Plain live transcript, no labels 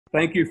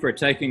Thank you for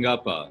taking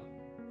up a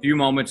few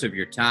moments of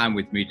your time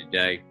with me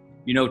today.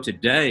 You know,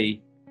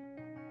 today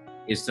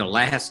is the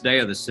last day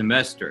of the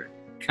semester.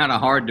 Kind of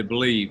hard to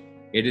believe.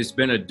 It has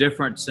been a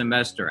different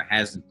semester,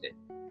 hasn't it?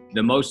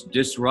 The most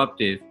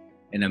disruptive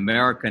in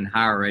American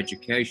higher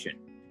education.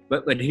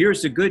 But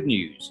here's the good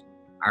news.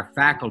 Our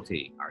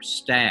faculty, our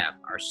staff,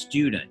 our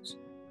students,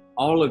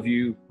 all of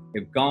you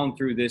have gone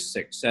through this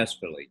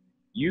successfully.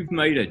 You've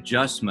made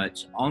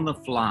adjustments on the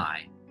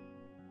fly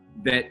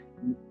that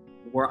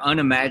were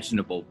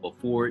unimaginable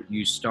before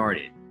you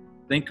started.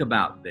 Think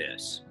about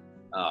this.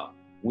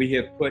 We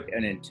have put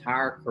an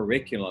entire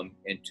curriculum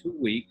in 2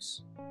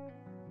 weeks,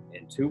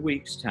 in 2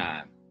 weeks'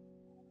 time,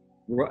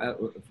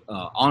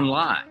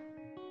 online.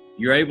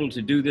 You're able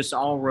to do this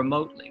all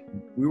remotely.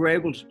 We were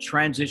able to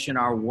transition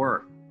our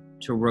work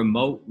to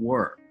remote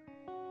work.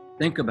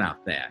 Think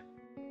about that.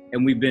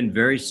 And we've been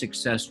very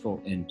successful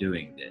in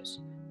doing this.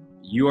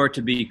 You are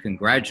to be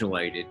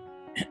congratulated.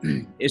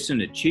 It's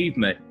an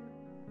achievement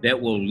that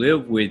will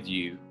live with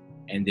you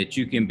and that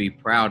you can be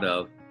proud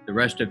of the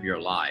rest of your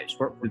lives.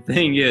 The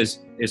thing is,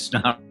 it's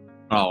not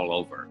all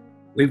over.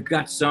 We've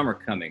got summer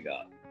coming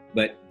up,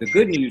 but the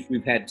good news,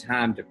 we've had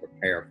time to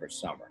prepare for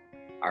summer.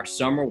 Our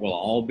summer will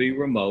all be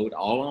remote,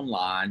 all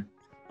online,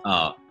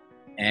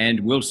 and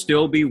we'll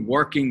still be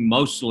working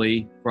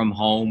mostly from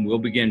home. We'll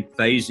begin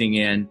phasing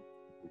in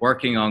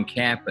working on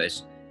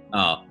campus,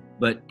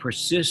 but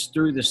persist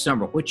through the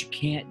summer. What you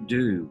can't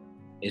do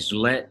is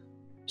let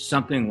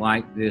something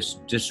like this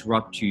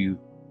disrupt you,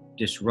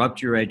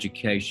 disrupt your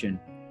education,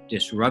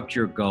 disrupt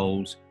your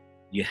goals.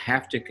 You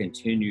have to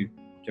continue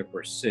to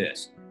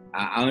persist.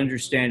 I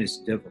understand it's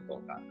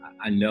difficult.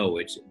 I know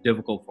it's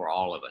difficult for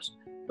all of us,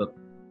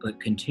 but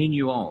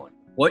continue on.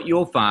 What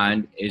you'll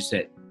find is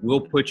that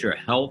we'll put your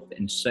health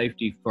and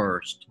safety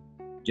first,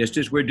 just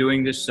as we're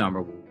doing this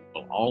summer.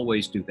 We'll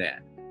always do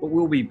that, but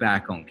we'll be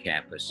back on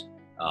campus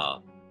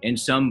in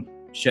some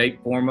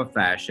shape, form, or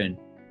fashion,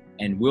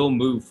 and we'll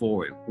move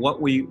forward.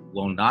 What we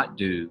will not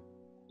do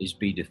is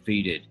be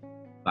defeated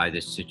by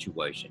this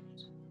situation.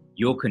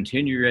 You'll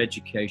continue your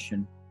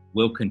education,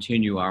 we'll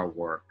continue our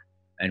work,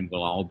 and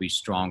we'll all be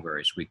stronger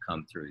as we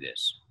come through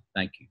this.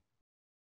 Thank you.